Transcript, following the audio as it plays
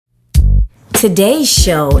Today's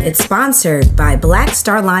show is sponsored by Black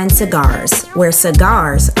Star Line Cigars, where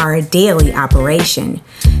cigars are a daily operation.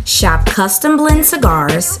 Shop custom blend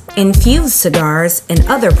cigars, infused cigars, and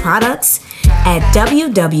other products at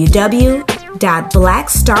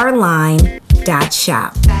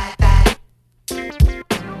www.blackstarline.shop.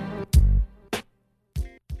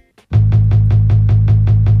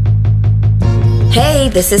 Hey,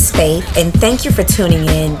 this is Faith, and thank you for tuning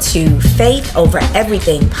in to Faith Over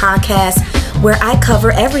Everything podcast, where I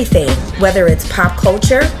cover everything, whether it's pop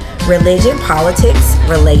culture, religion, politics,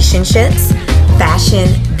 relationships,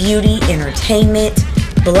 fashion, beauty, entertainment,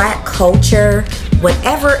 Black culture,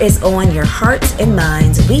 whatever is on your hearts and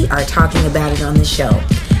minds, we are talking about it on the show.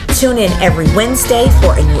 Tune in every Wednesday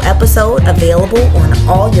for a new episode available on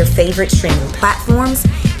all your favorite streaming platforms,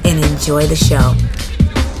 and enjoy the show.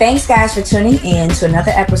 Thanks, guys, for tuning in to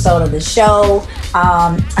another episode of the show.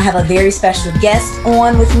 I have a very special guest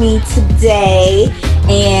on with me today,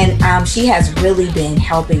 and she has really been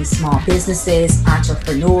helping small businesses,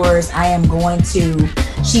 entrepreneurs.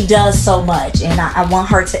 She does so much, and I want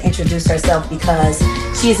her to introduce herself because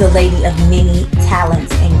she is a lady of many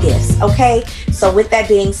talents and gifts. Okay, so with that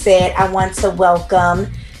being said, I want to welcome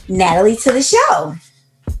Natalie to the show.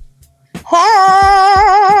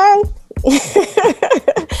 Hey!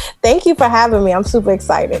 Thank you for having me. I'm super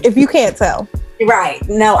excited, if you can't tell. Right.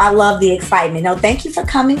 No, I love the excitement. No, thank you for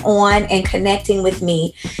coming on and connecting with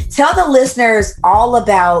me. Tell the listeners all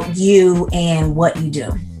about you and what you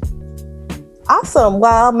do. Awesome.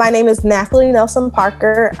 Well, my name is Natalie Nelson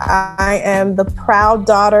Parker. I am the proud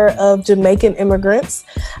daughter of Jamaican immigrants.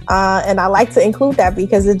 And I like to include that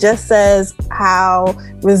because it just says how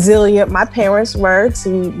resilient my parents were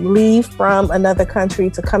to leave from another country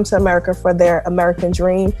to come to America for their American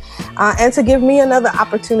dream and to give me another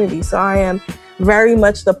opportunity. So I am very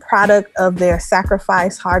much the product of their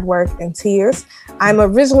sacrifice, hard work, and tears. I'm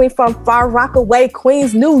originally from Far Rockaway,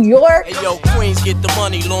 Queens, New York. Hey, yo, Queens, get the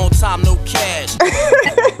money, long time, no cash.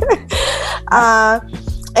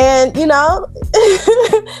 And, you know,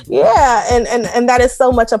 yeah, and that is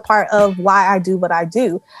so much a part of why I do what I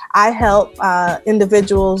do. I help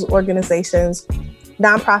individuals, organizations,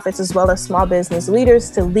 nonprofits, as well as small business leaders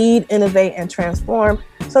to lead, innovate, and transform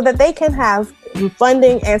so that they can have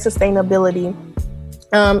funding and sustainability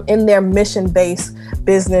in their mission-based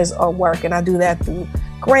business or work. And I do that through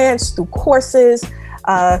grants, through courses,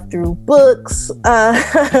 through books,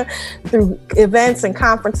 through events and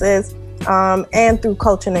conferences, and through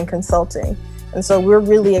coaching and consulting. And so we're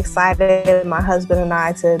really excited, my husband and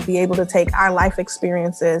I, to be able to take our life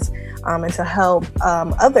experiences and to help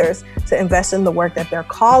others to invest in the work that they're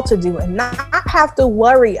called to do and not have to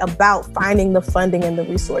worry about finding the funding and the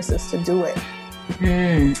resources to do it.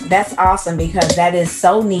 That's awesome, because that is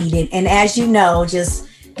so needed. And as you know,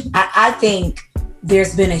 I think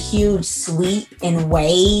there's been a huge sweep and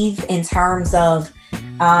wave in terms of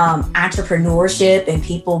entrepreneurship and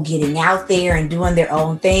people getting out there and doing their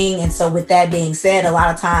own thing. And so with that being said, a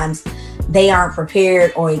lot of times they aren't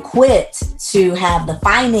prepared or equipped to have the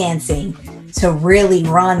financing to really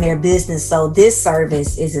run their business. So this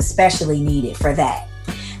service is especially needed for that.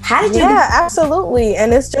 How did you? Yeah, absolutely.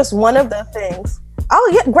 And it's just one of the things. Oh,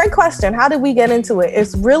 yeah. Great question. How did we get into it?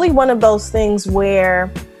 It's really one of those things where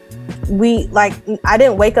I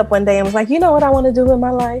didn't wake up one day and was like, you know what I want to do in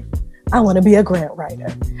my life? I want to be a grant writer.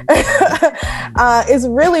 It's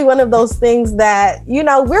really one of those things that, you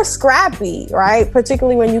know, we're scrappy, right?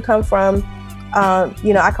 Particularly when you come from,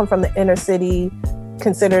 I come from the inner city,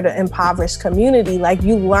 considered an impoverished community. Like,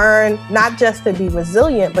 you learn not just to be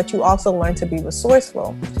resilient, but you also learn to be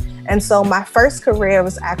resourceful. And so my first career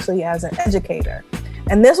was actually as an educator.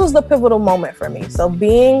 And this was the pivotal moment for me. So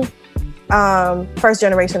being first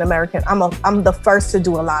generation American, I'm the first to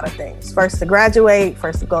do a lot of things. First to graduate,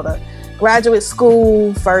 first to go to graduate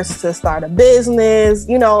school, first to start a business,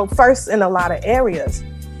 you know, first in a lot of areas.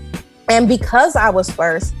 And because I was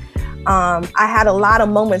first, I had a lot of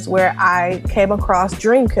moments where I came across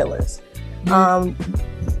dream killers.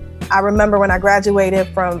 I remember when I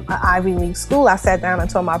graduated from an Ivy League school, I sat down and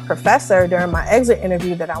told my professor during my exit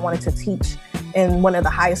interview that I wanted to teach in one of the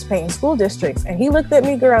highest paying school districts. And he looked at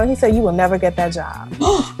me, girl, and he said, "You will never get that job."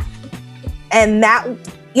 And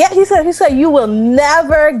he said, "You will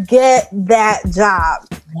never get that job."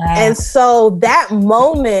 Wow. And so that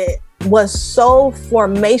moment was so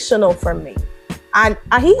formational for me.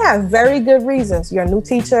 He had very good reasons. You're a new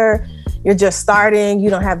teacher, you're just starting, you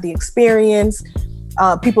don't have the experience.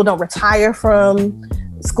 People don't retire from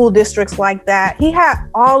school districts like that. He had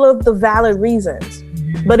all of the valid reasons,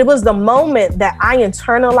 but it was the moment that I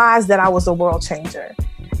internalized that I was a world changer,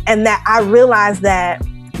 and that I realized that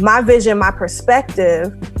my vision, my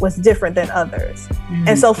perspective was different than others.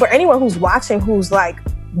 And so for anyone who's watching, who's like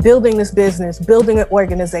building this business, building an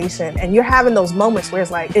organization, and you're having those moments where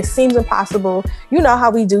it's like, it seems impossible. You know how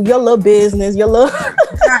we do your little business, your little,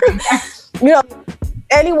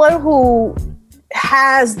 anyone who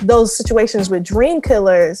has those situations with dream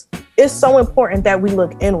killers, it's so important that we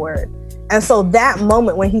look inward. And so that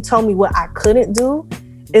moment when he told me what I couldn't do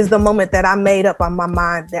is the moment that I made up on my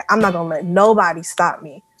mind that I'm not gonna let nobody stop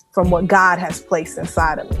me from what God has placed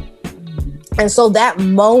inside of me. And so that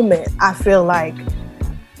moment, I feel like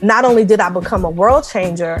not only did I become a world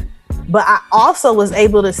changer, but I also was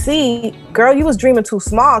able to see, girl, you was dreaming too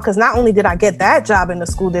small, because not only did I get that job in the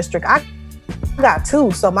school district, I got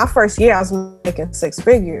 2. So my first year, I was making 6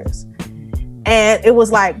 figures. And it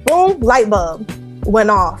was like, boom, light bulb went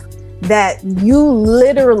off that you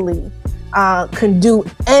literally can do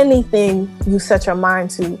anything you set your mind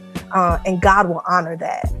to, and God will honor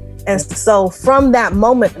that. And so from that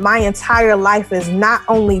moment, my entire life is not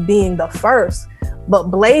only being the first, but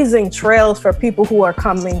blazing trails for people who are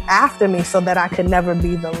coming after me so that I could never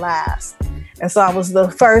be the last. And so I was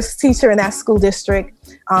the first teacher in that school district.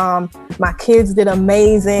 My kids did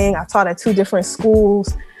amazing. I taught at 2 different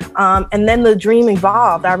schools. And then the dream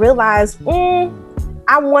evolved. I realized,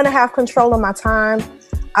 I want to have control of my time.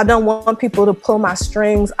 I don't want people to pull my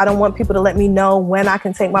strings. I don't want people to let me know when I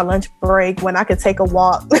can take my lunch break, when I could take a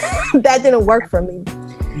walk. That didn't work for me.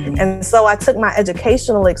 And so I took my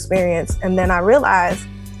educational experience, and then I realized,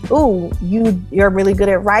 you're really good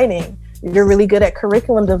at writing. You're really good at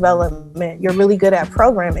curriculum development. You're really good at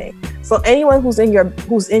programming. So anyone who's in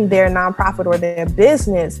their nonprofit or their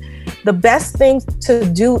business, the best thing to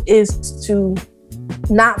do is to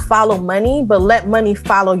not follow money, but let money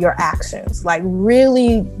follow your actions. Like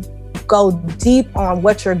really go deep on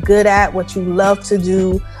what you're good at, what you love to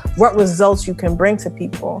do, what results you can bring to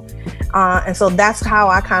people. And so that's how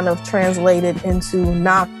I kind of translated into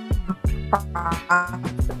nonprofit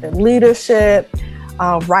leadership,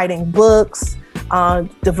 writing books,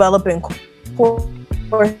 developing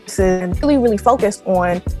courses, and really focused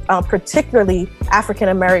on particularly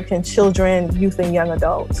African-American children, youth, and young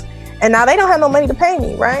adults. And now they don't have no money to pay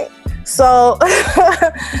me, right? So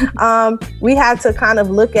we had to kind of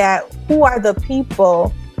look at who are the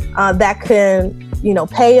people that can,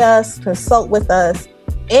 pay us, consult with us,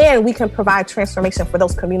 and we can provide transformation for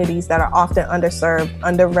those communities that are often underserved,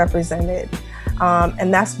 underrepresented.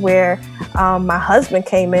 And that's where my husband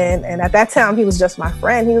came in. And at that time, he was just my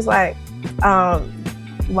friend. He was like,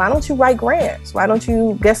 why don't you write grants? Why don't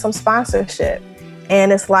you get some sponsorship?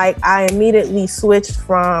 And it's like, I immediately switched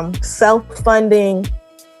from self-funding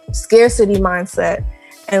scarcity mindset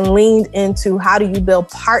and leaned into how do you build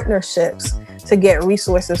partnerships to get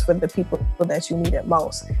resources for the people that you need it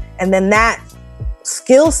most. And then that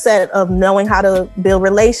skill set of knowing how to build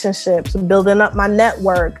relationships, building up my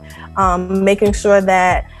network, making sure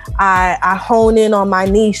that I hone in on my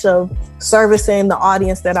niche of servicing the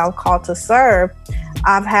audience that I'm called to serve.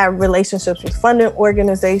 I've had relationships with funding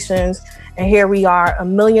organizations, and here we are, $1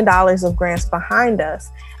 million of grants behind us.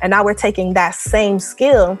 And now we're taking that same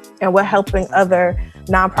skill and we're helping other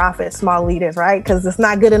nonprofit small leaders, right? Because it's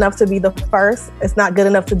not good enough to be the first. It's not good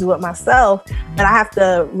enough to do it myself. And I have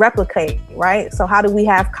to replicate, right? So how do we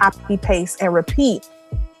have copy, paste, and repeat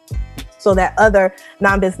so that other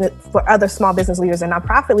small business leaders and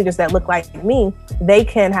nonprofit leaders that look like me, they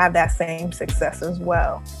can have that same success as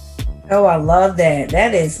well. Oh, I love that.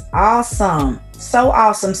 That is awesome. So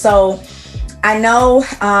awesome. So I know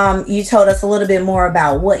you told us a little bit more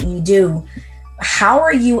about what you do. How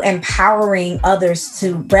are you empowering others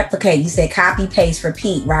to replicate? You said copy, paste,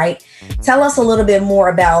 repeat, right? Tell us a little bit more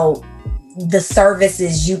about the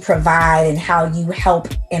services you provide and how you help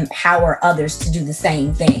empower others to do the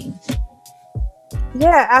same thing.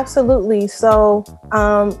 Yeah, absolutely. So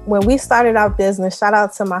when we started our business, shout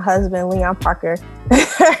out to my husband, Leon Parker,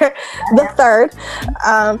 the third.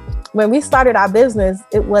 When we started our business,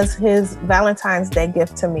 it was his Valentine's Day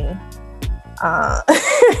gift to me.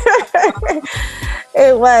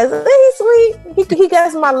 It was, he's sweet. He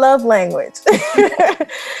gets my love language.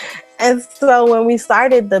 And so when we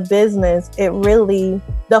started the business,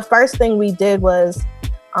 the first thing we did was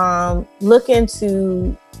look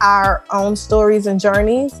into our own stories and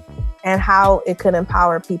journeys and how it could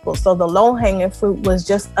empower people. So the low-hanging fruit was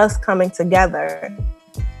just us coming together,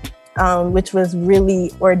 which was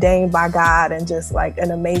really ordained by God and just like an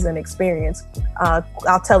amazing experience.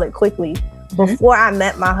 I'll tell it quickly. Before I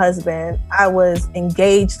met my husband, I was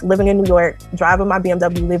engaged, living in New York, driving my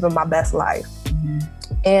BMW, living my best life.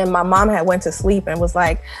 And my mom had went to sleep and was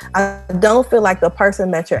like, I don't feel like the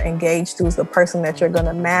person that you're engaged to is the person that you're going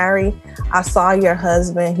to marry. I saw your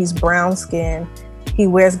husband. He's brown skinned. He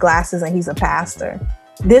wears glasses and he's a pastor.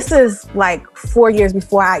 This is like 4 years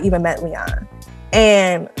before I even met Leon.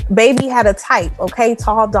 And baby had a type, okay?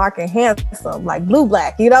 Tall, dark, and handsome, like blue,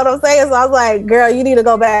 black. You know what I'm saying? So I was like, girl, you need to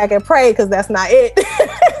go back and pray because that's not it.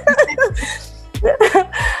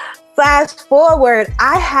 Flash forward,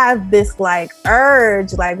 I have this like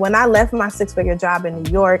urge, like when I left my 6-figure job in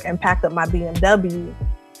New York and packed up my BMW,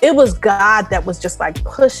 it was God that was just like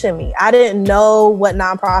pushing me. I didn't know what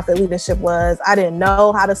nonprofit leadership was. I didn't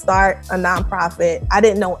know how to start a nonprofit. I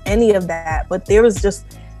didn't know any of that, but there was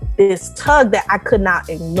just this tug that I could not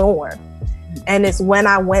ignore. And it's when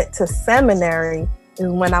I went to seminary is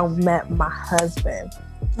when I met my husband.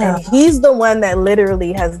 And he's the one that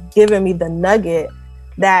literally has given me the nugget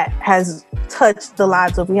that has touched the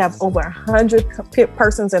lives of, we have over 100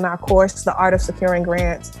 persons in our course, The Art of Securing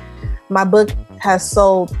Grants. My book has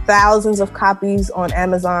sold thousands of copies on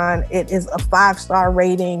Amazon. It is a 5-star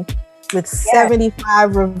rating with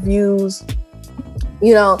 75 reviews.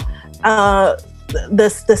 You know,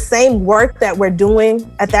 the same work that we're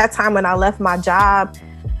doing at that time when I left my job,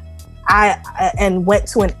 and went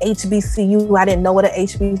to an HBCU. I didn't know what an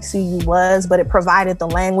HBCU was, but it provided the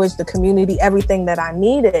language, the community, everything that I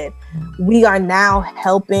needed. We are now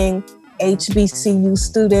helping HBCU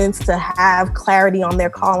students to have clarity on their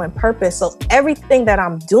call and purpose. So everything that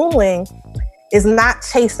I'm doing is not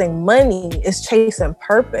chasing money, it's chasing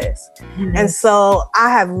purpose. Mm-hmm. And so I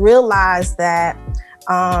have realized that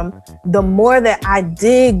the more that I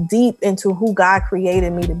dig deep into who God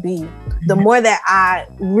created me to be, the more that I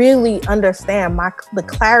really understand the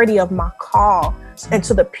clarity of my call and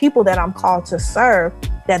to the people that I'm called to serve,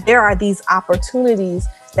 that there are these opportunities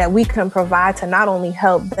that we can provide to not only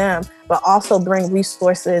help them, but also bring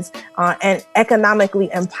resources and economically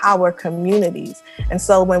empower communities. And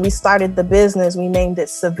so when we started the business, we named it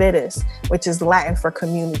Civitas, which is Latin for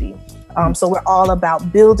community. So we're all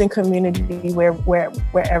about building community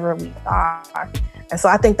wherever we are. And so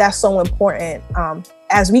I think that's so important.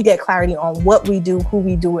 As we get clarity on what we do, who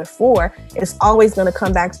we do it for, it's always going to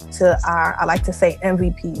come back to our, I like to say,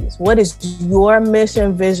 MVPs. What is your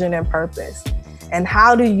mission, vision, and purpose? And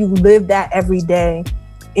how do you live that every day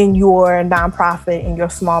in your nonprofit, in your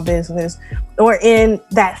small business, or in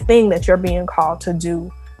that thing that you're being called to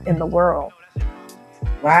do in the world?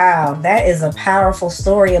 Wow, that is a powerful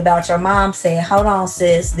story about your mom saying, hold on,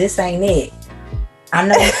 sis, this ain't it. I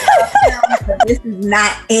know, but this is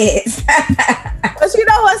not it. But you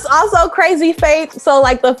know what's also crazy, Faith? So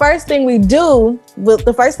like the first thing we did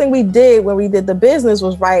when we did the business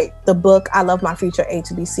was write the book, I Love My Future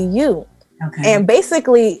HBCU. Okay. And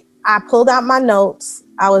basically, I pulled out my notes.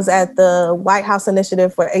 I was at the White House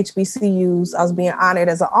Initiative for HBCUs. I was being honored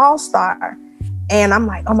as an all-star. And I'm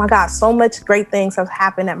like, oh my God, so much great things have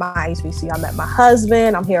happened at my HBCU. I met my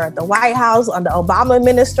husband. I'm here at the White House under Obama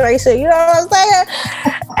administration. You know what I'm saying?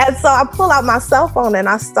 And so I pull out my cell phone and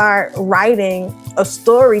I start writing a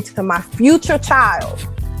story to my future child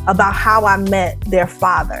about how I met their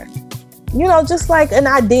father. You know, just like an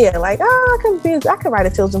idea, like, I can write a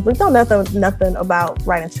children's book. Don't nothing about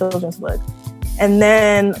writing children's books. And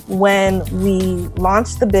then when we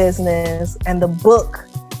launched the business and the book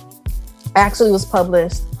actually was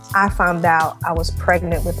published, I found out I was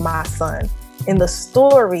pregnant with my son. In the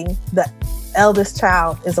story, the eldest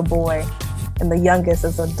child is a boy and the youngest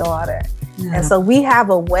is a daughter. Yeah. And so we have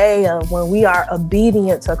a way of, when we are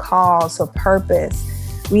obedient to call, to purpose,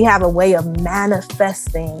 we have a way of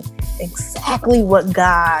manifesting exactly what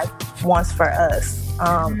God wants for us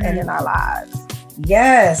and in our lives.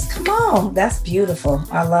 Yes, come on. That's beautiful.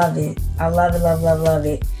 I love it. I love it, love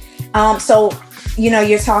it. So, you know,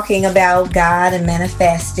 you're talking about God and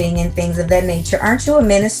manifesting and things of that nature. Aren't you a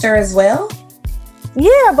minister as well?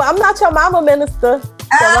 Yeah, but I'm not your mama minister.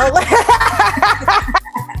 So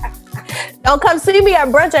don't come see me at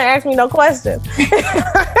brunch and ask me no questions.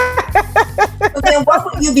 Then what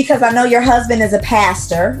would you, because I know your husband is a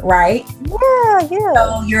pastor, right? Yeah.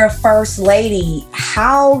 So you're a first lady.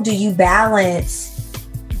 How do you balance?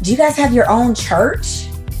 Do you guys have your own church?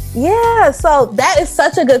 Yeah, so that is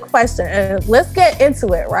such a good question. And let's get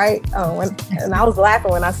into it, right? And I was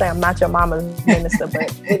laughing when I say I'm not your mama's minister,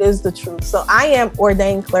 but it is the truth. So I am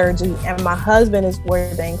ordained clergy and my husband is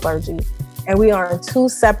ordained clergy. And we are in 2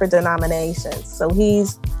 separate denominations. So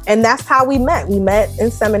and that's how we met. We met in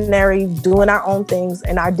seminary, doing our own things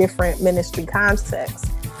in our different ministry contexts.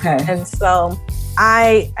 Okay. And so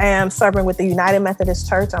I am serving with the United Methodist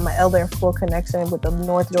Church. I'm an elder in full connection with the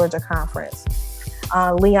North Georgia Conference.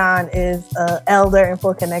 Leon is an elder in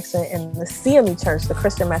full connection in the CME Church, the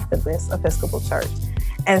Christian Methodist Episcopal Church.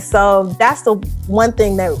 And so that's the one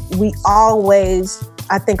thing that we always,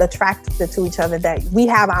 I think, attracted to each other, that we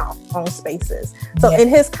have our own spaces. So in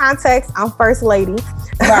his context, I'm first lady.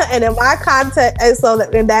 Right. And in my context, and so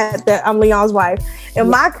that I'm Leon's wife.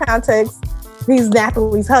 In my context, he's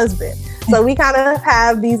Natalie's husband. So we kind of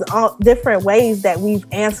have these different ways that we've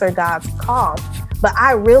answered God's call. But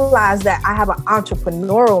I realized that I have an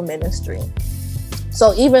entrepreneurial ministry.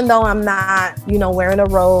 So even though I'm not, wearing a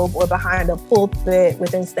robe or behind a pulpit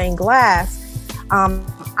within stained glass,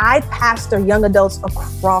 I pastor young adults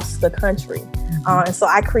across the country. And so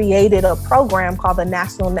I created a program called the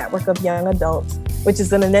National Network of Young Adults, which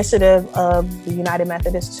is an initiative of the United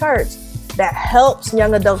Methodist Church that helps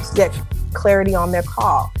young adults get clarity on their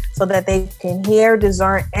call so that they can hear,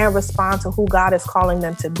 discern, and respond to who God is calling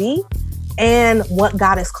them to be and what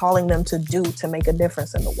God is calling them to do to make a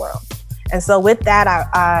difference in the world. And so with that,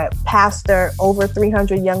 I pastor over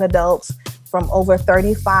 300 young adults from over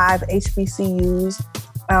 35 HBCUs.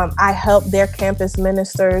 I help their campus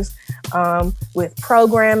ministers with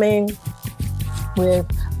programming, with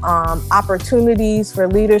opportunities for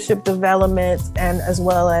leadership development, and as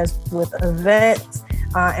well as with events.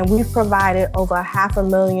 And we've provided over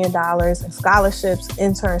 $500,000 in scholarships,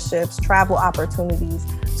 internships, travel opportunities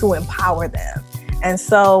to empower them. And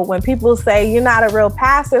so when people say you're not a real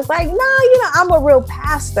pastor, it's like, no, I'm a real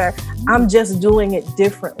pastor. I'm just doing it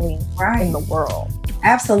differently in the world.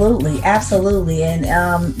 Absolutely. Absolutely. And,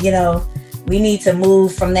 we need to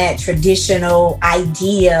move from that traditional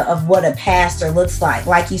idea of what a pastor looks like.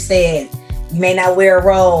 Like you said, you may not wear a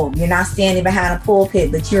robe. You're not standing behind a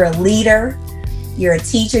pulpit, but you're a leader. You're a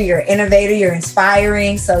teacher. You're an innovator. You're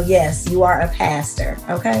inspiring. So yes, you are a pastor.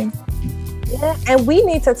 Okay. Yeah, and we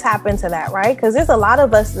need to tap into that, right? Because there's a lot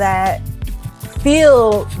of us that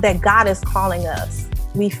feel that God is calling us.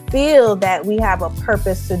 We feel that we have a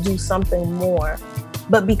purpose to do something more.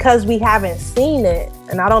 But because we haven't seen it,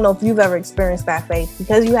 and I don't know if you've ever experienced that, Faith,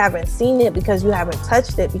 because you haven't seen it, because you haven't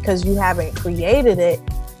touched it, because you haven't created it,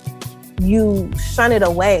 you shun it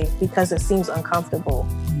away because it seems uncomfortable.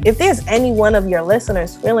 If there's any one of your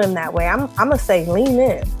listeners feeling that way, I'm going to say lean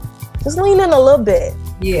in. Just lean in a little bit.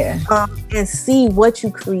 Yeah. And see what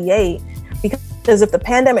you create. Because if the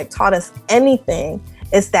pandemic taught us anything,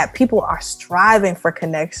 it's that people are striving for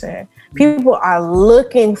connection. People are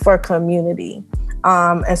looking for community.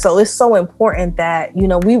 And so it's so important that,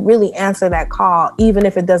 we really answer that call, even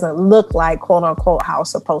if it doesn't look like, quote unquote, how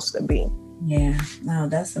it's supposed to be. Yeah, no,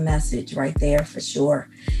 that's a message right there for sure.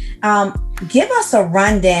 Give us a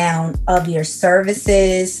rundown of your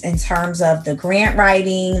services in terms of the grant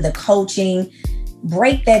writing, the coaching.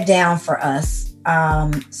 Break that down for us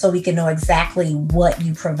so we can know exactly what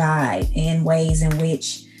you provide and ways in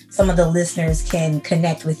which some of the listeners can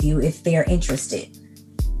connect with you if they're interested.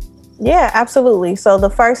 Yeah, absolutely. So the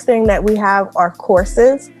first thing that we have are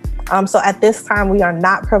courses. So at this time, we are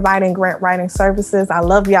not providing grant writing services. I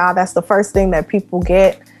love y'all. That's the first thing that people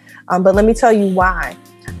get. But let me tell you why.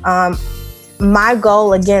 My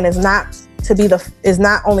goal, again, is not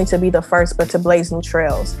only to be the first, but to blaze new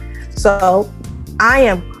trails. So I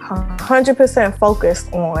am 100%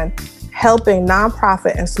 focused on helping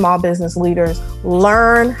nonprofit and small business leaders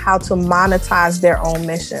learn how to monetize their own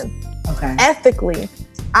mission. Okay. Ethically,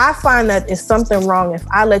 I find that it's something wrong if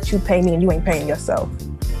I let you pay me and you ain't paying yourself.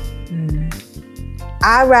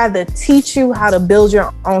 I'd rather teach you how to build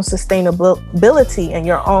your own sustainability and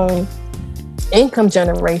your own income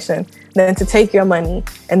generation than to take your money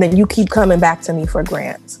and then you keep coming back to me for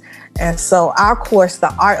grants. And so our course,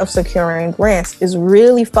 The Art of Securing Grants, is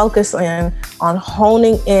really focusing on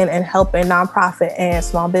honing in and helping nonprofit and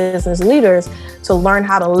small business leaders to learn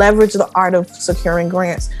how to leverage the art of securing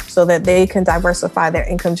grants so that they can diversify their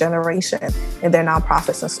income generation in their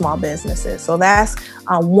nonprofits and small businesses. So that's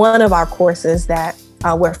one of our courses that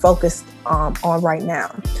we're focused on right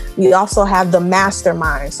now. We also have the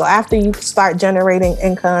mastermind. So after you start generating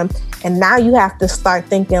income, and now you have to start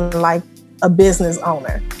thinking like a business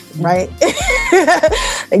owner. Right?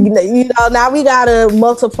 Now we got to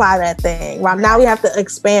multiply that thing. Right? Now we have to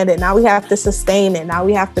expand it. Now we have to sustain it. Now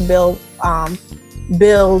we have to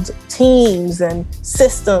build teams and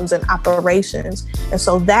systems and operations. And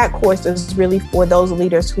so that course is really for those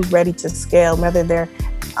leaders who are ready to scale, whether they're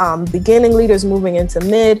beginning leaders moving into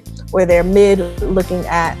mid, or they're mid looking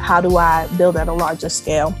at how do I build at a larger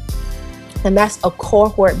scale. And that's a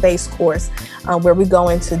cohort-based course where we go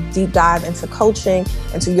into deep dive into coaching,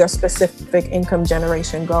 into your specific income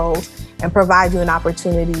generation goals. and provide you an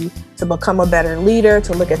opportunity to become a better leader,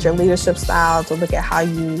 to look at your leadership style, to look at how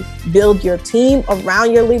you build your team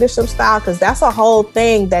around your leadership style, because that's a whole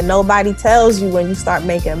thing that nobody tells you when you start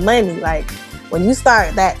making money. Like when you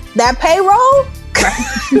start that payroll,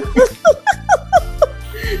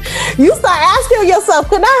 you start asking yourself,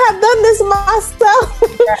 could I have done this myself?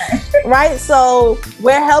 Right? So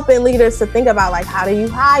we're helping leaders to think about, like, how do you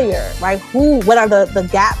hire, right? What are the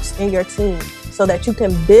gaps in your team so that you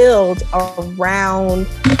can build around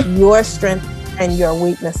your strengths and your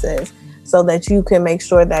weaknesses, so that you can make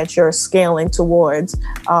sure that you're scaling towards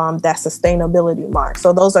that sustainability mark.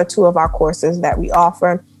 So those are two of our courses that we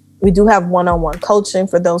offer. We do have one-on-one coaching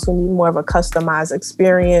for those who need more of a customized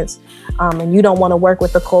experience. And you don't want to work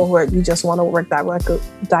with the cohort, you just want to work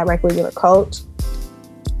directly with a coach.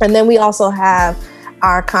 And then we also have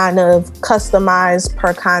our kind of customized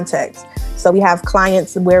per context. So we have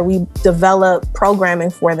clients where we develop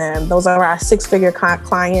programming for them. Those are our six-figure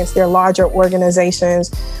clients. They're larger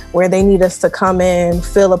organizations where they need us to come in,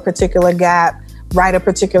 fill a particular gap, write a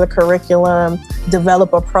particular curriculum,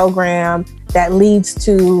 develop a program that leads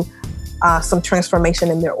to some transformation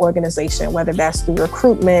in their organization, whether that's through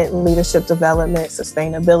recruitment, leadership development,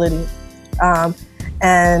 sustainability.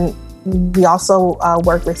 And we also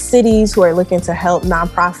work with cities who are looking to help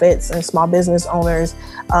nonprofits and small business owners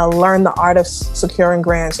learn the art of securing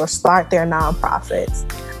grants or start their nonprofits.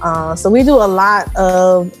 So we do a lot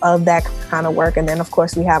of that kind of work. And then, of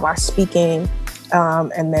course, we have our speaking,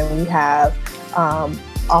 and then we have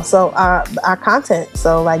also our content.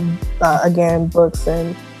 So like, again, books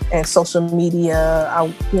and social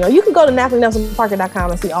media. You can go to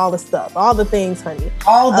NathalieNelsonParker.com and see all the stuff, all the things, honey.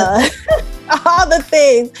 All the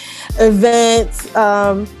things, events,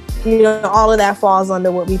 all of that falls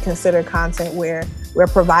under what we consider content, where we're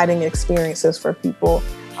providing experiences for people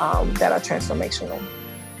that are transformational.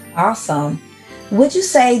 Awesome. Would you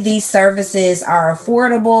say these services are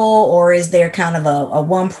affordable, or is there kind of a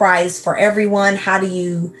one price for everyone? How do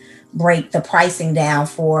you break the pricing down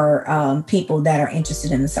for people that are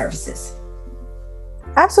interested in the services?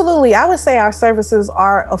 Absolutely. I would say our services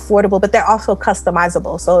are affordable, but they're also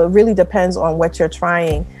customizable. So it really depends on what you're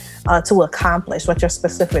trying to accomplish, what your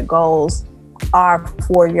specific goals are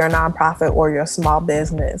for your nonprofit or your small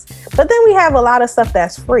business. But then we have a lot of stuff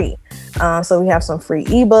that's free. So we have some free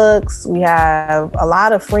ebooks. We have a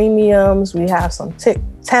lot of freemiums. We have some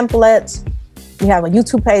templates. We have a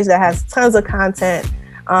YouTube page that has tons of content.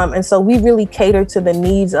 And so we really cater to the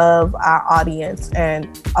needs of our audience. And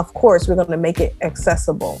of course, we're going to make it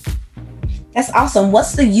accessible. That's awesome.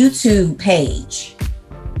 What's the YouTube page?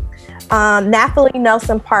 Nathalie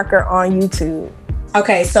Nelson Parker on YouTube.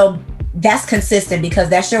 Okay, so that's consistent because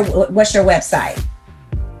what's your website?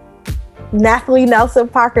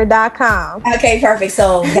 NathalieNelsonParker.com. Okay, perfect.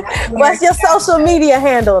 So what's your social media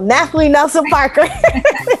handle? Nathalie Nelson Parker.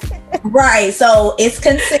 Right. So it's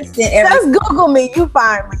consistent. Just Google me. You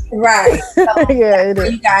find me. Right. So yeah, it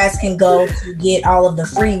is. You guys can go to get all of the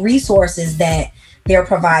free resources that they're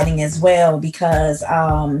providing as well, because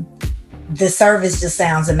the service just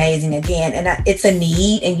sounds amazing again. And it's a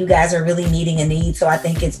need, and you guys are really meeting a need. So I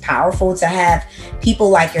think it's powerful to have people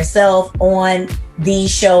like yourself on these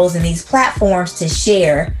shows and these platforms to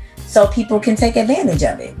share so people can take advantage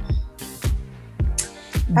of it.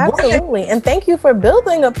 Absolutely. And thank you for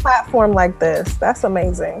building a platform like this. That's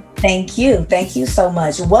amazing. Thank you. Thank you so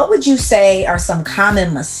much. What would you say are some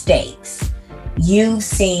common mistakes you've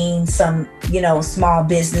seen some, small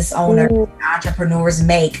business owners, entrepreneurs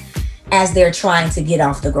make as they're trying to get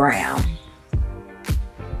off the ground?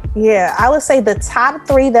 Yeah, I would say the top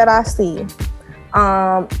three that I see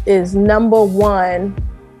is number one,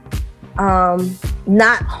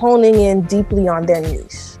 not honing in deeply on their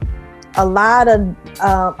niche. A lot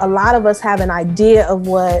of us have an idea of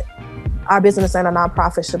what our business and a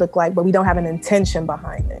nonprofit should look like, but we don't have an intention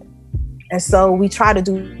behind it. And so we try to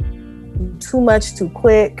do too much too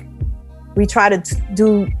quick. We try to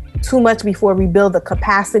do too much before we build the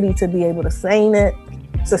capacity to be able to sustain it.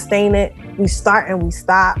 We start and we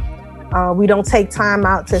stop. We don't take time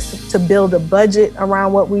out to build a budget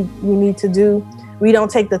around what we need to do. We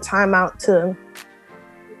don't take the time out to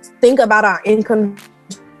think about our income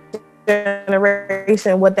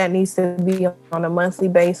generation, what that needs to be on a monthly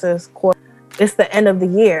basis. It's the end of the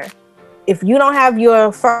year. If you don't have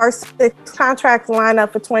your first 6 contracts lined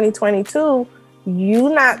up for 2022,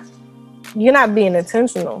 you're not being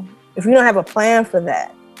intentional. If you don't have a plan for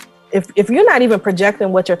that, if you're not even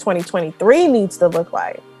projecting what your 2023 needs to look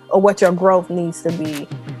like or what your growth needs to be,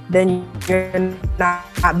 then you're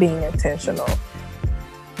not being intentional.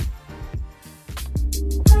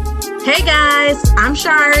 Hey guys, I'm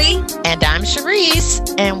Shari. And I'm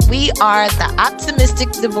Sharice. And we are the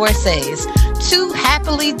Optimistic Divorcees, two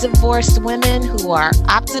happily divorced women who are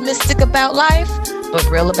optimistic about life, but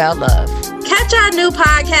real about love. Catch our new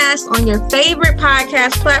podcast on your favorite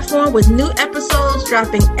podcast platform with new episodes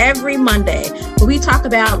dropping every Monday, where we talk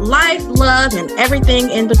about life, love, and everything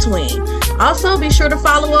in between. Also, be sure to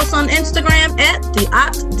follow us on Instagram at The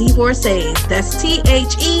Opt Divorcees. That's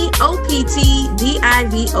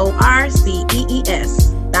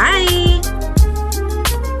TheOptDivorcees. Bye.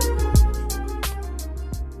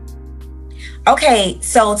 Okay,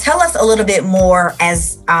 so tell us a little bit more,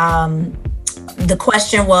 as the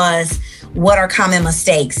question was, what are common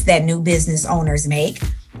mistakes that new business owners make?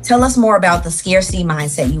 Tell us more about the scarcity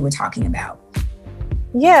mindset you were talking about.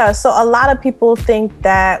 Yeah, so a lot of people think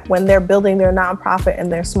that when they're building their nonprofit and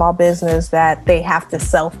their small business that they have to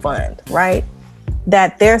self-fund, right?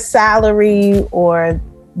 That their salary or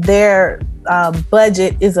their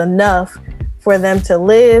budget is enough for them to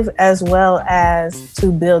live as well as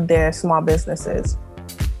to build their small businesses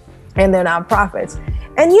and their nonprofits.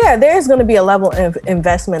 And yeah, there's going to be a level of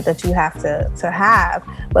investment that you have to have,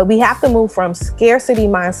 but we have to move from scarcity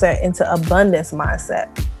mindset into abundance mindset.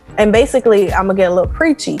 And basically, I'm going to get a little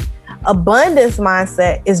preachy. Abundance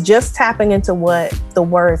mindset is just tapping into what the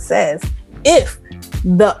word says. If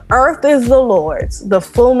the earth is the Lord's, the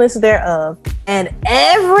fullness thereof, and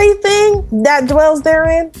everything that dwells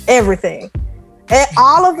therein, everything, and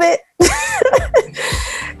all of it,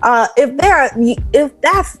 if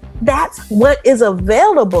that's what is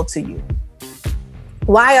available to you,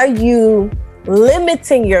 why are you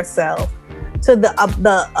limiting yourself to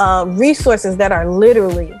the resources that are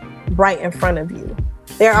literally right in front of you?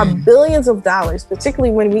 There are billions of dollars,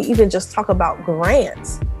 particularly when we even just talk about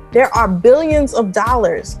grants. There are billions of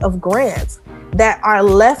dollars of grants that are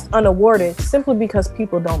left unawarded simply because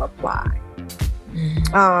people don't apply.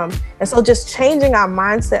 And so just changing our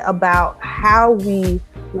mindset about how we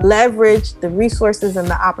leverage the resources and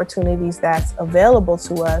the opportunities that's available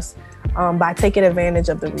to us by taking advantage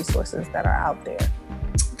of the resources that are out there.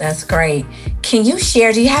 That's great. Can you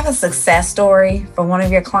share, do you have a success story for one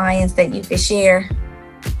of your clients that you could share?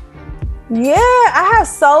 Yeah, I have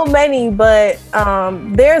so many, but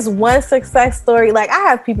there's one success story. Like, I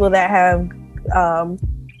have people that have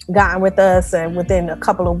gotten with us, and within a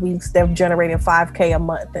couple of weeks, they've generated $5,000 a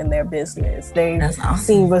month in their business. They've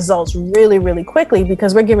seen results really, really quickly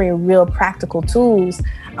because we're giving real practical tools,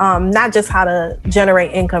 not just how to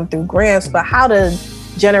generate income through grants, but how to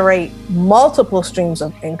generate multiple streams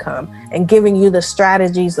of income, and giving you the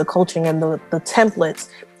strategies, the coaching, and the templates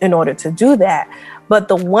in order to do that. But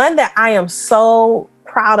the one that I am so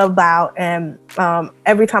proud about, and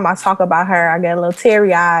every time I talk about her, I get a little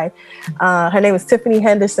teary-eyed. Her name is Tiffany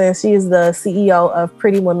Henderson. She is the CEO of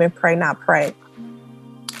Pretty Women Pray Not Pray.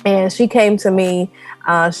 And she came to me.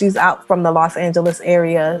 She's out from the Los Angeles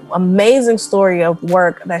area. Amazing story of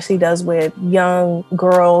work that she does with young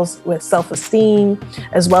girls with self-esteem,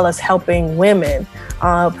 as well as helping women,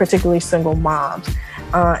 particularly single moms.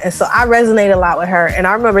 And so I resonate a lot with her. And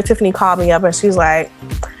I remember Tiffany called me up and she's like,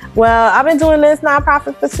 well, I've been doing this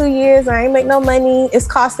nonprofit for 2 years. I ain't make no money. It's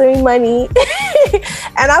costing me money.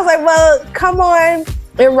 And I was like, well, come on,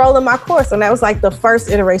 enroll in my course. And that was like the first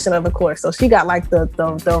iteration of the course. So she got like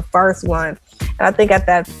the first one. And I think at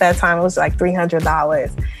that time it was like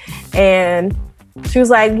 $300. And she was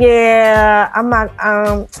like, yeah, I'm not,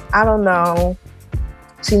 I don't know.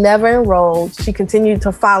 She never enrolled. She continued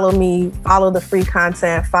to follow me, follow the free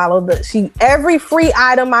content, every free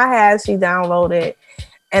item I had, she downloaded.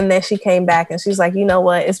 And then she came back and she's like, you know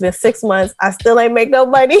what? It's been 6 months. I still ain't make no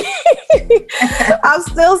money. I'm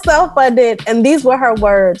still self-funded. And these were her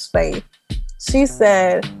words, Faith. She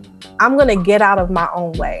said, I'm going to get out of my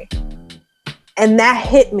own way. And that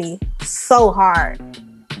hit me so hard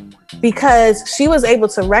because she was able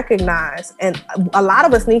to recognize, and a lot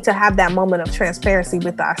of us need to have that moment of transparency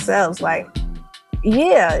with ourselves. Like,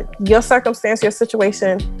 yeah, your circumstance, your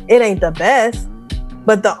situation, it ain't the best.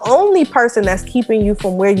 But the only person that's keeping you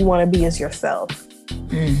from where you want to be is yourself,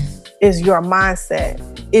 is your mindset,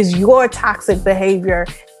 is your toxic behavior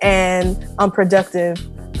and unproductive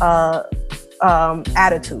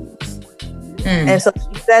attitudes. And so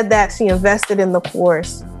she said that she invested in the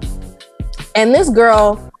course. And this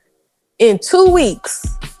girl, in 2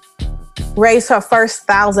 weeks, raised her first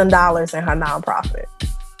 $1,000 in her nonprofit.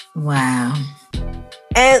 Wow.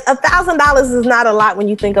 And $1,000 is not a lot when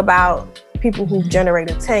you think about people who've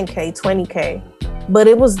generated 10K, 20K. But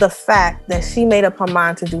it was the fact that she made up her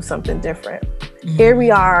mind to do something different. Here we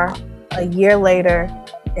are a year later,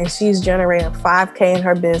 and she's generating $5K in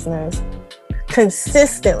her business.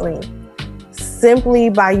 consistently, simply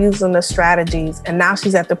by using the strategies. And now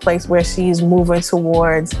she's at the place where she's moving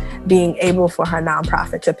towards being able for her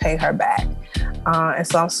nonprofit to pay her back. And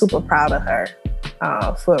so I'm super proud of her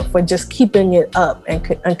for just keeping it up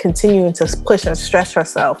and continuing to push and stretch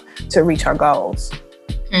herself to reach her goals.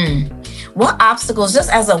 What obstacles, just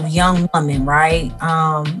as a young woman, right?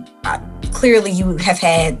 Clearly you have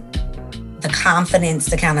had the confidence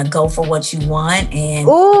to kind of go for what you want. And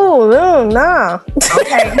no.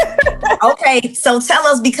 Okay. So tell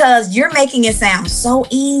us, because you're making it sound so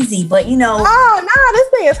easy, but you know. Oh no, this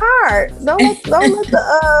thing is hard. Don't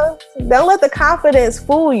let the confidence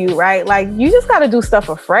fool you, right? Like, you just got to do stuff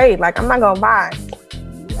afraid. Like, I'm not gonna lie,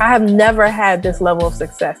 I have never had this level of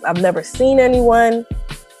success. I've never seen anyone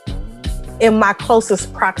in my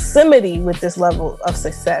closest proximity with this level of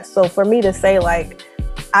success. So for me to say, like,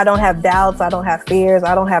 I don't have doubts, I don't have fears,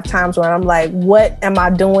 I don't have times where I'm like, what am I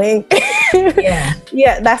doing?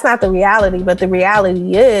 Yeah, that's not the reality. But the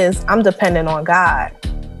reality is I'm dependent on God.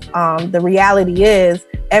 The reality is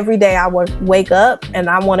every day I wake up and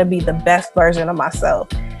I want to be the best version of myself.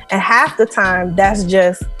 And half the time that's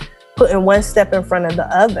just putting one step in front of the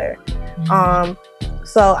other.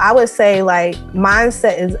 So I would say, like,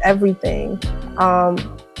 mindset is everything.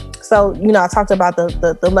 So, you know, I talked about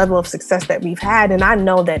the level of success that we've had, and I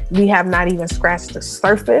know that we have not even scratched the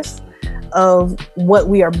surface of what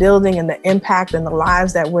we are building and the impact and the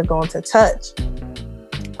lives that we're going to touch.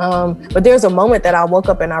 But there's a moment that I woke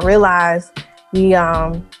up and I realized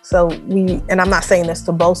and I'm not saying this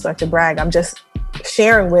to boast or to brag, I'm just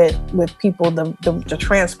sharing with people the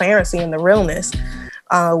transparency and the realness.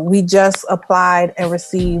 We just applied and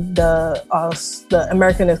received the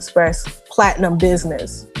American Express Platinum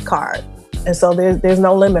Business Card. And so there's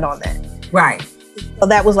no limit on that. Right. So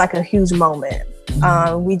that was like a huge moment.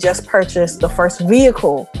 We just purchased the first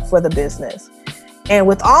vehicle for the business. And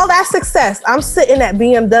with all that success, I'm sitting at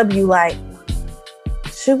BMW like,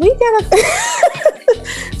 should we get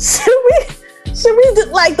should we do,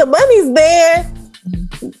 like, the money's there?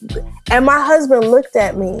 And my husband looked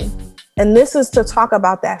at me. And this is to talk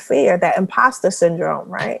about that fear, that imposter syndrome,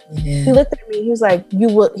 right? Yeah. He looked at me, he was like,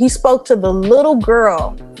 he spoke to the little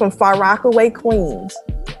girl from Far Rockaway, Queens,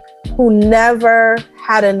 who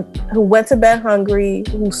who went to bed hungry,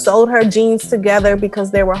 who sewed her jeans together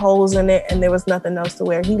because there were holes in it and there was nothing else to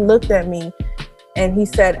wear. He looked at me and he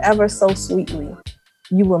said, ever so sweetly,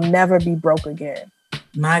 you will never be broke again.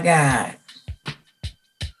 My God.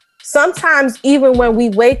 Sometimes even when we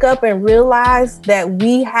wake up and realize that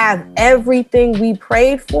we have everything we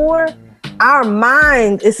prayed for, our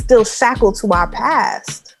mind is still shackled to our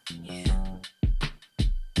past. Yeah.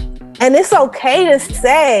 And it's okay to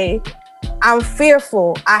say, I'm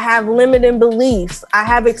fearful, I have limiting beliefs, I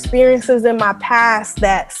have experiences in my past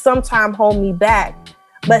that sometimes hold me back.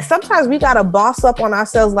 But sometimes we gotta boss up on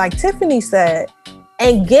ourselves, like Tiffany said,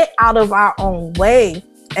 and get out of our own way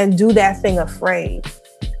and do that thing afraid.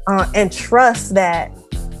 And trust that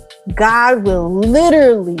God will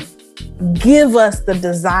literally give us the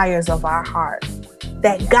desires of our heart.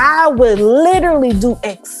 That God will literally do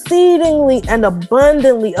exceedingly and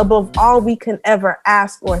abundantly above all we can ever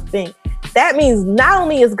ask or think. That means not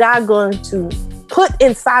only is God going to put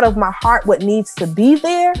inside of my heart what needs to be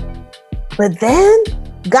there, but then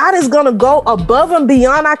God is going to go above and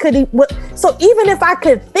beyond I could. So even if I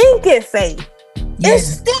could think it, faith, it's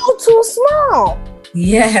still too small.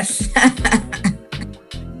 Yes.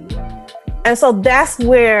 And so that's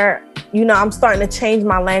where, you know, I'm starting to change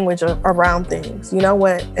my language around things. You know,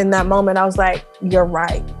 when in that moment I was like, you're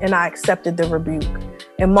right. And I accepted the rebuke.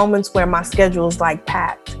 In moments where my schedule is like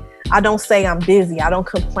packed, I don't say I'm busy. I don't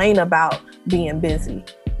complain about being busy.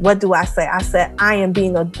 What do I say? I said, I am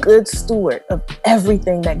being a good steward of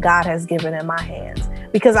everything that God has given in my hands,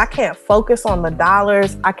 because I can't focus on the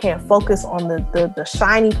dollars. I can't focus on the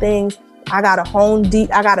shiny things. I got to hone deep.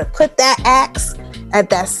 I got to put that axe at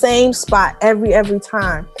that same spot every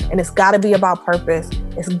time. And it's got to be about purpose.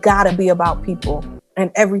 It's got to be about people and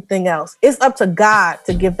everything else. It's up to God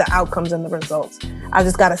to give the outcomes and the results. I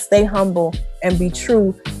just got to stay humble and be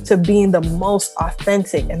true to being the most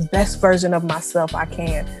authentic and best version of myself I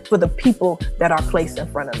can for the people that are placed in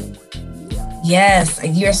front of me. Yes,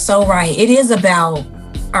 you're so right. It is about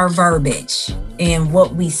our verbiage and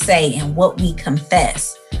what we say and what we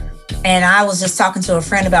confess. And I was just talking to a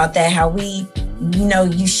friend about that, how we, you know,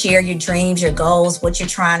 you share your dreams, your goals, what you're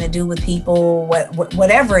trying to do with people,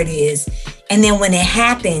 whatever it is. And then when it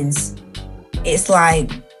happens, it's like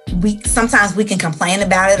sometimes we can complain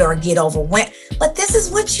about it or get overwhelmed, but this is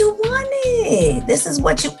what you wanted. This is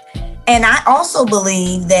what you, and I also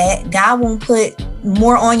believe that God won't put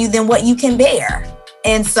more on you than what you can bear.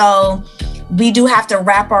 And so we do have to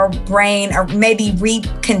wrap our brain or maybe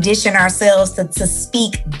recondition ourselves to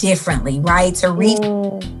speak differently, right? To read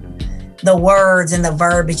the words and the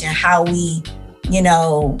verbiage and how we,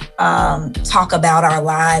 talk about our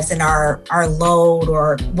lives and our load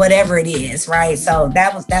or whatever it is, right? So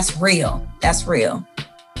that's real. That's real.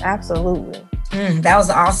 Absolutely. That was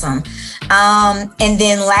awesome. And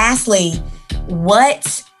then lastly,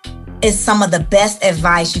 what is some of the best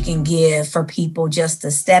advice you can give for people just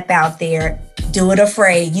to step out there, do it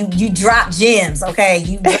afraid? You drop gems,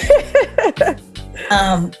 okay?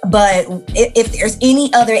 But if there's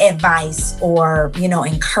any other advice or,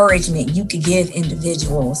 encouragement you could give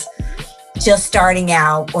individuals just starting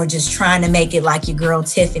out or just trying to make it like your girl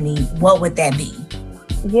Tiffany, what would that be?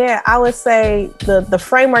 Yeah, I would say the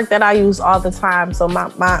framework that I use all the time. So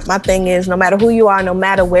my thing is, no matter who you are, no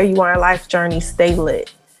matter where you are in life's journey, stay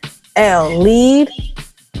lit. L, lead.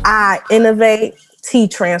 I, innovate. T,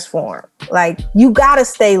 transform. Like, you gotta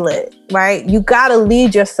stay lit, right? You gotta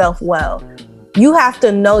lead yourself well. You have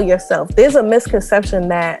to know yourself. There's a misconception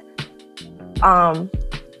that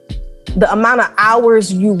the amount of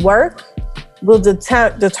hours you work will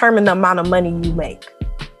determine the amount of money you make.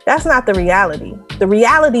 That's not the reality. The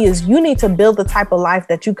reality is you need to build the type of life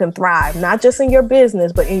that you can thrive, not just in your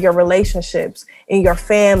business, but in your relationships, in your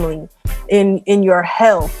family, in your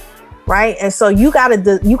health, right? And so you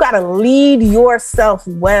gotta lead yourself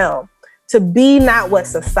well to be not what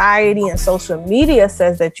society and social media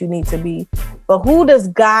says that you need to be, but who does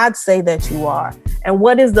God say that you are? And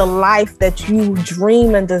what is the life that you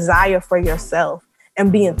dream and desire for yourself? And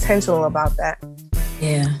be intentional about that.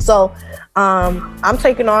 Yeah. So I'm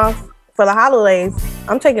taking off for the holidays.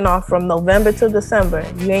 I'm taking off from November to December.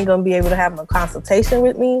 You ain't gonna be able to have a consultation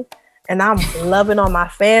with me. And I'm loving on my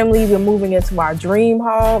family. We're moving into our dream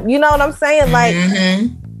home. You know what I'm saying? Like,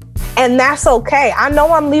 and that's okay. I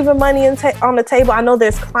know I'm leaving money on the table. I know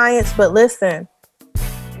there's clients, but listen,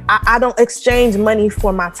 I don't exchange money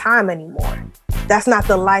for my time anymore. That's not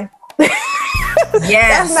the life.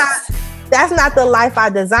 Yes. That's not the life I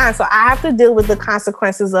designed. So I have to deal with the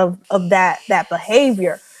consequences of that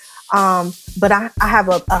behavior. But I have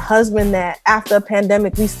a husband that after a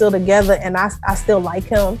pandemic, we still together and I still like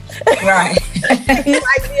him. Right. He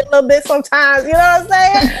likes me a little bit sometimes, you know what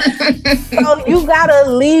I'm saying? So you gotta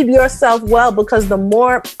lead yourself well, because the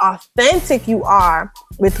more authentic you are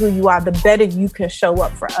with who you are, the better you can show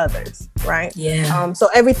up for others, right? Yeah. So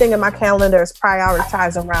everything in my calendar is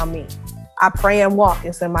prioritized around me. I pray and walk,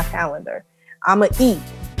 it's in my calendar. I'ma eat,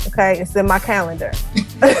 okay, it's in my calendar.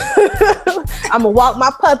 I'm gonna walk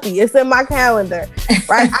my puppy, it's in my calendar,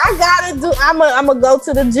 right? I'm gonna go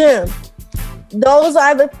to the gym. Those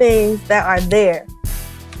are the things that are there.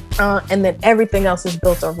 And then everything else is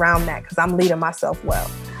built around that because I'm leading myself well.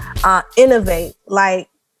 Innovate, like,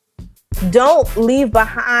 don't leave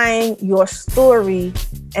behind your story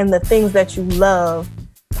and the things that you love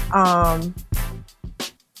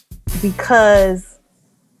because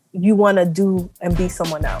you want to do and be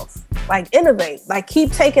someone else. Like, innovate, like,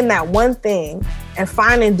 keep taking that one thing and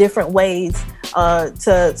finding different ways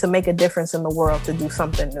to make a difference in the world, to do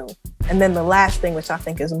something new. And then the last thing, which I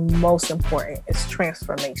think is most important, is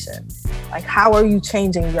transformation. Like, how are you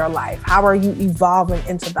changing your life? How are you evolving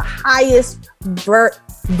into the highest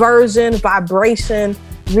version, vibration,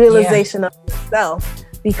 realization of yourself?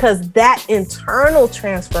 Because that internal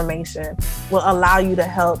transformation will allow you to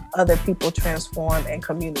help other people transform and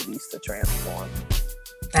communities to transform.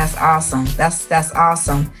 That's awesome. That's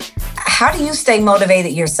awesome. How do you stay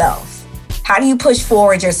motivated yourself? How do you push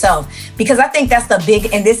forward yourself? Because I think that's the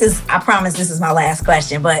big, and I promise this is my last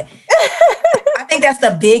question, but I think that's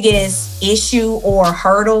the biggest issue or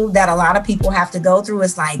hurdle that a lot of people have to go through.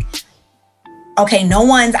 Is like, okay, I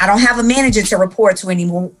don't have a manager to report to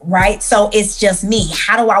anymore, right? So it's just me.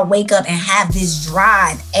 How do I wake up and have this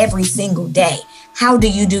drive every single day? How do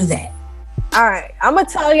you do that? All right, I'm gonna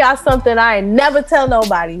tell y'all something I ain't never tell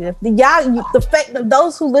nobody. If the fact that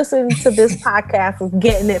those who listen to this podcast is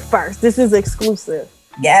getting it first. This is exclusive.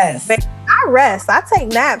 Yes. I rest. I take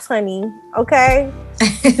naps, honey. Okay,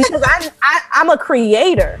 because I'm a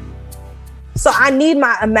creator, so I need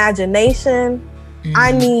my imagination.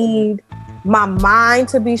 I need my mind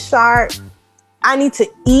to be sharp. I need to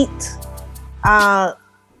eat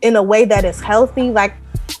in a way that is healthy. Like,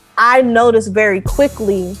 I notice very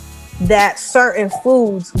quickly that certain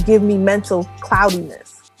foods give me mental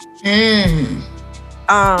cloudiness.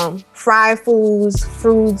 Fried foods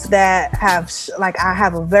Okay. that have I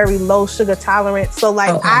have a very low sugar tolerance. So like,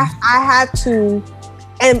 okay. I had to,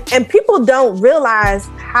 and people don't realize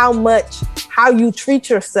how you treat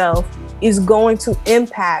yourself is going to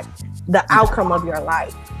impact the outcome of your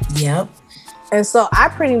life. Yep. And so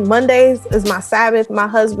Mondays is my Sabbath. My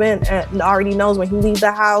husband already knows when he leaves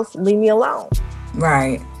the house, leave me alone.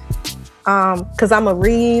 Right. Because I'm going to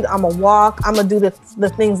read, I'm going to walk, I'm going to do the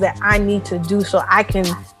things that I need to do so I can,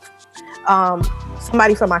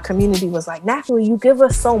 somebody from my community was like, Natalie, you give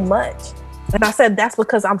us so much. And I said, that's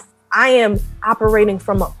because I am operating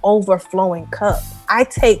from an overflowing cup. I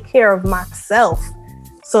take care of myself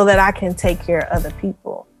so that I can take care of other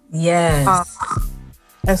people. Yes.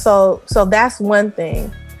 And so that's one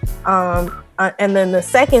thing. And then the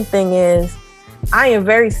second thing is I am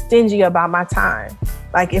very stingy about my time.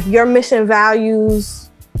 Like if your mission values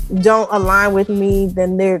don't align with me,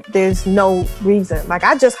 then there's no reason. Like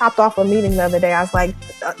I just hopped off a meeting the other day. I was like,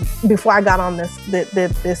 before I got on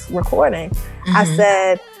this recording, I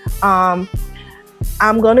said,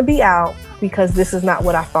 I'm going to be out because this is not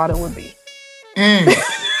what I thought it would be.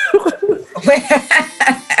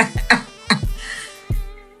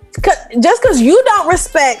 Just because you don't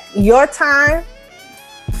respect your time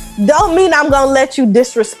don't mean I'm going to let you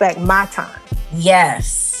disrespect my time.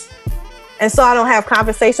 Yes. And so I don't have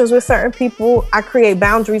conversations with certain people. I create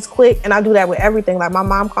boundaries quick, and I do that with everything. Like my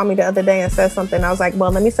mom called me the other day and said something. I was like,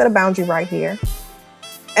 well, let me set a boundary right here.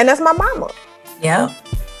 And that's my mama. Yep.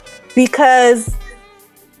 Because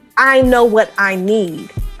I know what I need.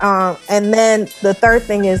 And then the third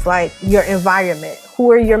thing is like your environment.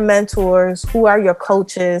 Who are your mentors? Who are your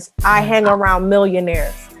coaches? I hang around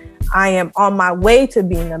millionaires. I am on my way to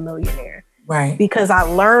being a millionaire. Right. Because I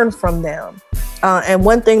learned from them. And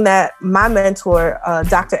one thing that my mentor,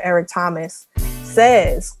 Dr. Eric Thomas,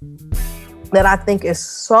 says that I think is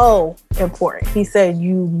so important. He said,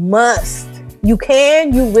 you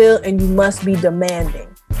can, you will, and you must be demanding.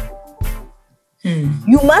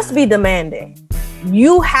 You must be demanding.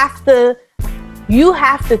 You have to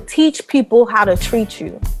teach people how to treat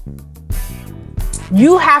you.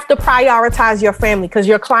 You have to prioritize your family because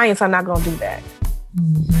your clients are not going to do that.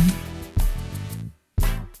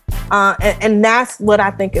 And that's what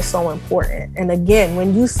I think is so important. And again,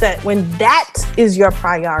 when that is your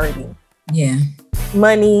priority,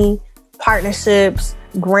 money, partnerships,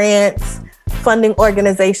 grants, funding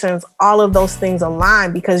organizations, all of those things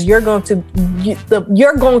align because you're going to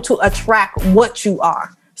attract what you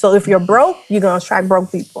are. So if you're broke, you're going to attract broke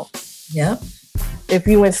people. Yep. If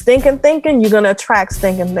you in stinking thinking, you're going to attract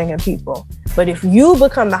stinking thinking people. But if you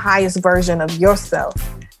become the highest version of yourself,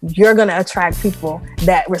 you're going to attract people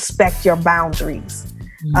that respect your boundaries,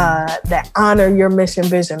 that honor your mission,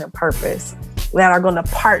 vision, and purpose, that are going to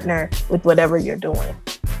partner with whatever you're doing.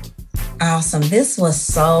 Awesome. This was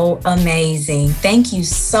so amazing. Thank you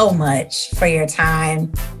so much for your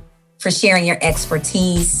time, for sharing your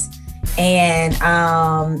expertise. And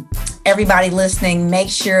everybody listening, make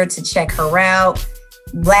sure to check her out.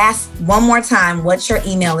 One more time, what's your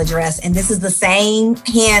email address? And this is the same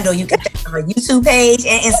handle. You can check her YouTube page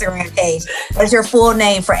and Instagram page. What's your full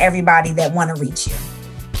name for everybody that want to reach you?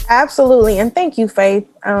 Absolutely. And thank you, Faith.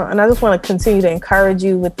 And I just want to continue to encourage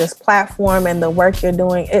you with this platform and the work you're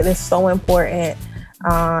doing. It is so important.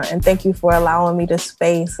 And thank you for allowing me this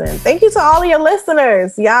space. And thank you to all of your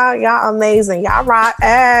listeners. Y'all amazing. Y'all rock.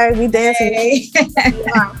 Hey, we dancing. Hey.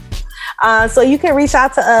 So you can reach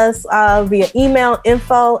out to us via email,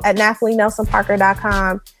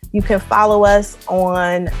 info@nathalienelsonparker.com. You can follow us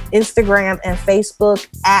on Instagram and Facebook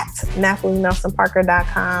at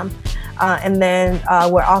nathalienelsonparker.com. And then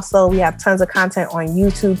we have tons of content on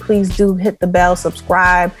YouTube. Please do hit the bell,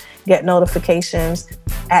 subscribe, get notifications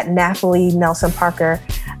at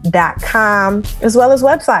nathalienelsonparker.com, as well as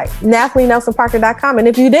website, nathalienelsonparker.com. And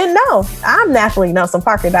if you didn't know, I'm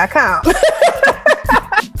nathalienelsonparker.com.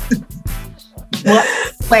 Well,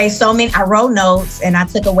 I wrote notes and I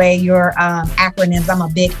took away your acronyms. I'm a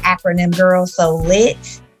big acronym girl. So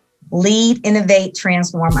LIT, Lead, Innovate,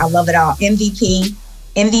 Transform. I love it all. MVP,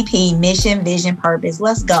 Mission, Vision, Purpose.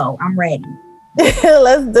 Let's go. I'm ready.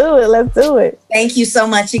 Let's do it. Thank you so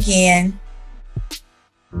much again.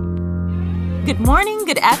 Good morning,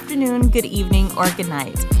 good afternoon, good evening, or good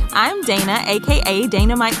night. I'm Dana, aka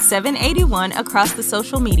Dynamite781 across the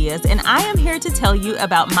social medias, and I am here to tell you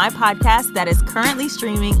about my podcast that is currently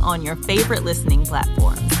streaming on your favorite listening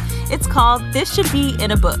platforms. It's called This Should Be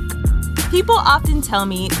in a Book. People often tell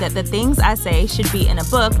me that the things I say should be in a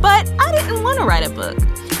book, but I didn't want to write a book.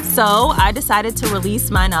 So I decided to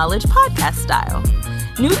release my knowledge podcast style.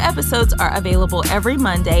 New episodes are available every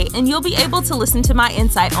Monday, and you'll be able to listen to my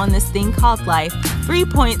insight on this thing called life 3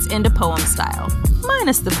 points into poem style,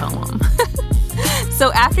 minus the poem.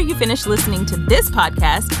 So after you finish listening to this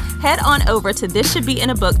podcast, head on over to This Should Be in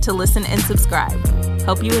a Book to listen and subscribe.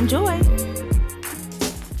 Hope you enjoy.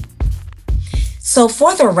 So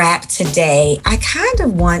for the wrap today, I kind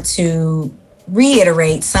of want to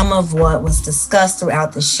reiterate some of what was discussed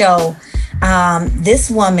throughout the show.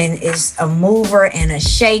 This woman is a mover and a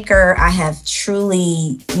shaker. I have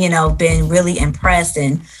truly, been really impressed,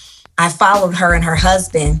 and I followed her and her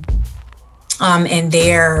husband and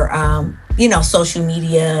their, social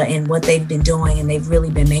media and what they've been doing, and they've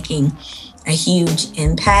really been making a huge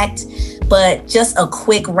impact. But just a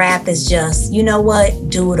quick wrap is just,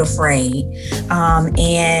 do it afraid.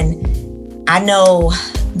 And I know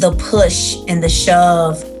the push and the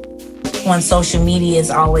shove on social media is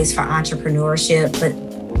always for entrepreneurship,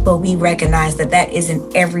 but we recognize that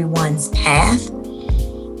isn't everyone's path.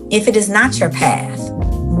 If it is not your path,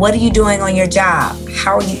 what are you doing on your job?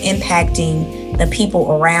 How are you impacting the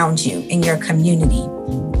people around you in your community?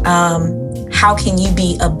 How can you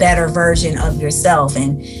be a better version of yourself?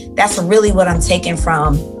 And that's really what I'm taking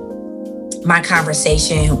from my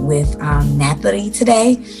conversation with Nathalie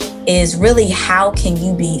today, is really how can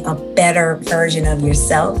you be a better version of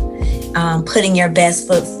yourself, putting your best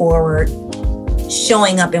foot forward,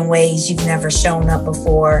 showing up in ways you've never shown up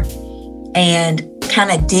before, and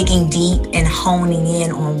kind of digging deep and honing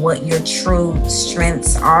in on what your true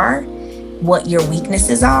strengths are, what your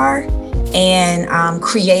weaknesses are, and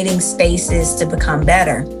creating spaces to become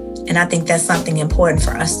better. And I think that's something important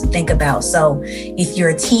for us to think about. So if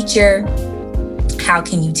you're a teacher, how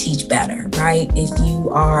can you teach better, right? If you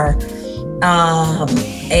are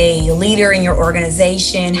a leader in your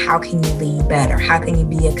organization, how can you lead better? How can you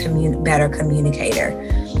be a better communicator?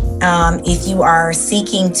 If you are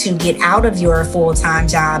seeking to get out of your full-time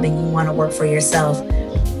job and you want to work for yourself,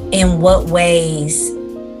 in what ways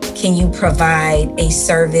can you provide a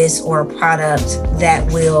service or a product that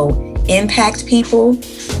will impact people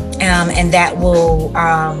and that will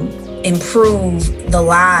improve the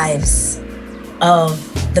lives of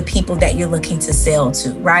the people that you're looking to sell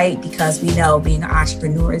to, right? Because we know being an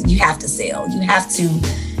entrepreneur, you have to sell. You have to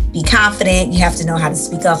be confident. You have to know how to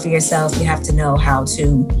speak up for yourself. You have to know how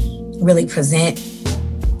to really present.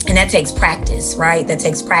 And that takes practice, right? That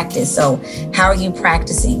takes practice. So how are you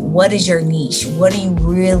practicing? What is your niche? What are you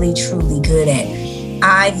really, truly good at?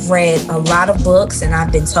 I've read a lot of books, and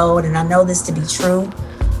I've been told, and I know this to be true.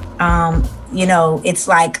 It's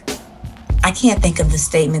like, I can't think of the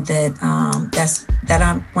statement that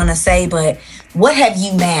I want to say, but what have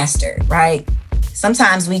you mastered, right?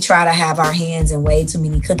 Sometimes we try to have our hands in way too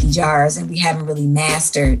many cookie jars, and we haven't really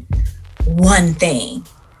mastered one thing.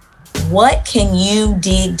 What can you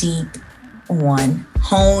dig deep on,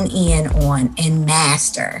 hone in on, and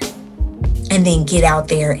master? And then get out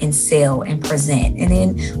there and sell and present. And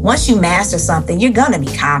then once you master something, you're going to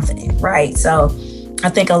be confident, right? So I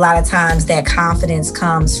think a lot of times that confidence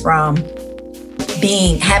comes from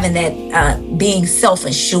being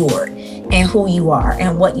self-assured in who you are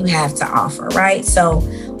and what you have to offer, right? So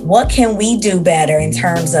what can we do better in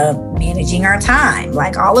terms of managing our time?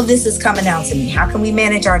 Like, all of this is coming out to me. How can we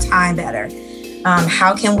manage our time better?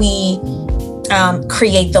 How can we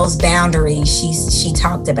create those boundaries she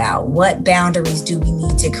talked about? What boundaries do we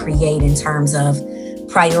need to create in terms of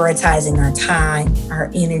prioritizing our time, our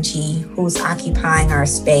energy, who's occupying our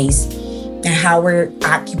space, and how we're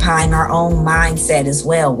occupying our own mindset as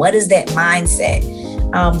well? What is that mindset?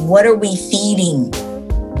 What are we feeding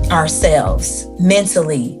ourselves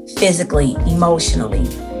mentally, physically, emotionally?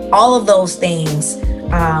 All of those things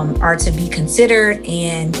are to be considered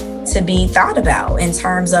and to be thought about in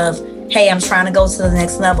terms of, hey, I'm trying to go to the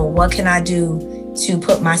next level. What can I do to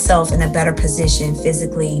put myself in a better position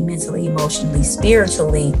physically, mentally, emotionally,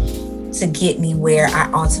 spiritually, to get me where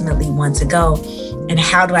I ultimately want to go? And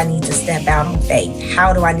how do I need to step out on faith?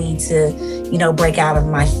 How do I need to, break out of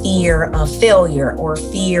my fear of failure, or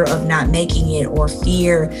fear of not making it, or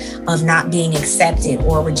fear of not being accepted,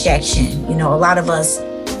 or rejection? A lot of us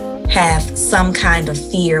have some kind of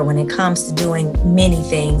fear when it comes to doing many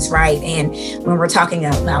things, right? And when we're talking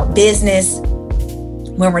about business,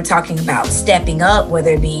 when we're talking about stepping up,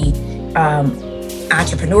 whether it be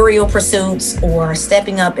entrepreneurial pursuits or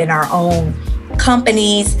stepping up in our own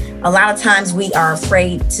companies, a lot of times we are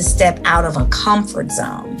afraid to step out of a comfort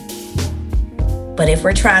zone. But if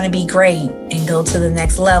we're trying to be great and go to the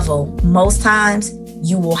next level, most times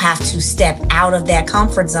you will have to step out of that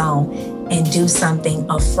comfort zone and do something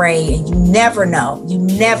afraid. And you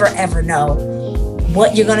never ever know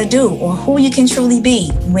what you're going to do or who you can truly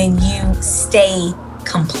be when you stay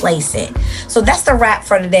complacent. So that's the wrap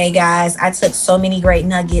for today, guys. I took so many great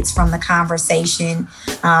nuggets from the conversation.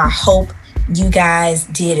 I hope you guys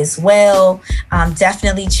did as well.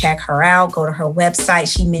 Definitely check her out. Go to her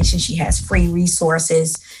website. She mentioned she has free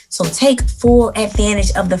resources. So take full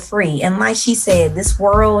advantage of the free. And like she said, this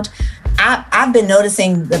world, I've been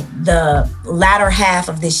noticing the latter half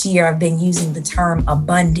of this year, I've been using the term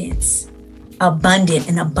abundance. Abundant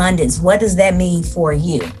and abundance. What does that mean for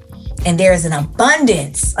you? And there's an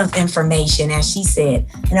abundance of information, as she said,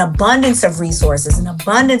 an abundance of resources, an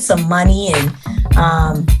abundance of money and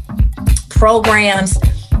programs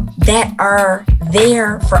that are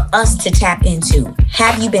there for us to tap into.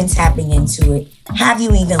 Have you been tapping into it? Have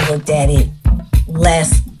you even looked at it?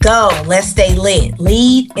 Let's go. Let's stay lit.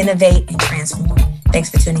 Lead, innovate, and transform. Thanks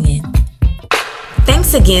for tuning in.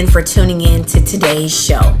 Thanks again for tuning in to today's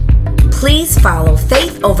show. Please follow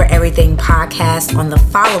Faith Over Everything podcast on the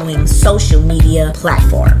following social media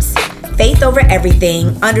platforms. Faith Over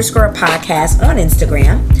Everything _podcast on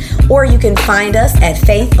Instagram, or you can find us at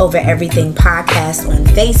Faith Over Everything podcast on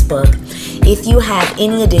Facebook. If you have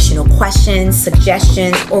any additional questions,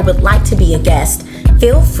 suggestions, or would like to be a guest,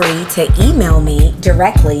 feel free to email me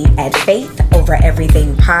directly at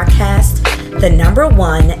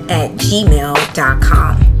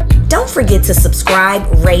faithovereverythingpodcast1@gmail.com. Don't forget to subscribe,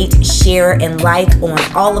 rate, share, and like on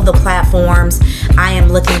all of the platforms. I am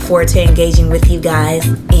looking forward to engaging with you guys,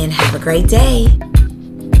 and have a great day.